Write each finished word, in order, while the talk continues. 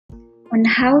on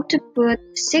how to put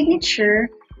signature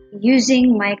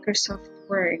using Microsoft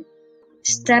Word.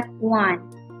 Step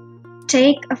 1.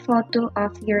 Take a photo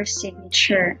of your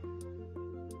signature.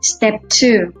 Step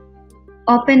 2.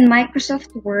 Open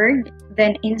Microsoft Word,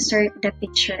 then insert the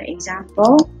picture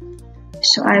example.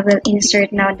 So I will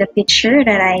insert now the picture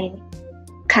that I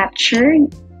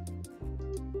captured.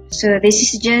 So this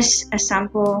is just a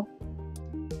sample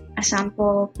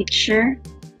picture.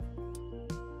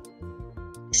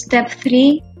 Step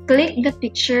 3, click the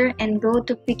picture and go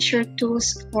to Picture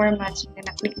Tools Format. So I'm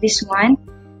gonna click this one,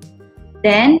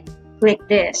 then click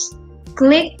this.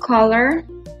 Click Color.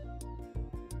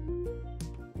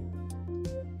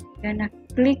 I'm gonna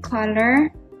click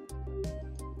Color,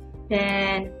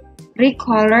 then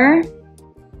Recolor,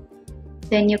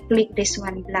 then you click this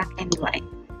one, Black and White.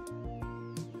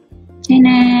 And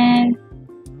then,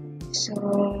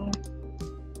 so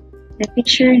the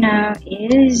picture now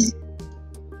is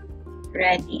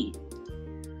ready.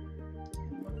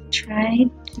 We'll try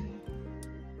to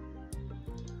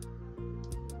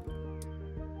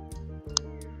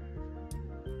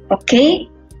okay,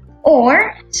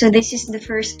 or so this is the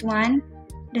first one.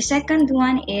 The second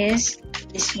one is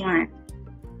this one.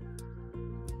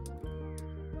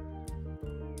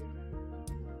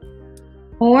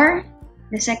 Or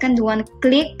the second one,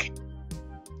 click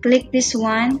this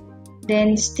one,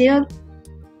 then still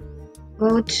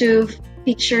go to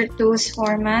Picture Tools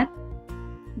Format,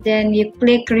 then you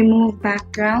click Remove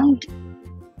Background,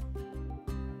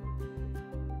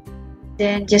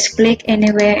 then just click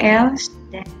anywhere else,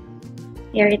 then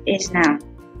here it is now.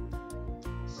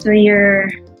 So you're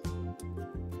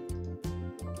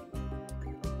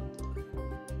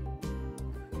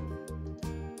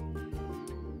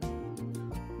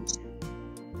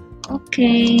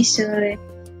okay, so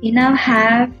you now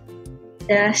have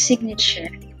the signature.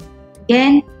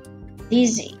 Again,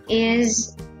 this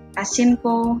is a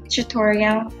simple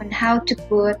tutorial on how to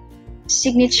put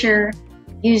signature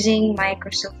using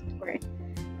Microsoft Word.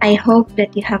 I hope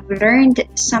that you have learned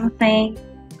something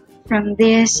from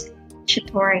this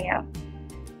tutorial.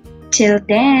 Till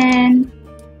then,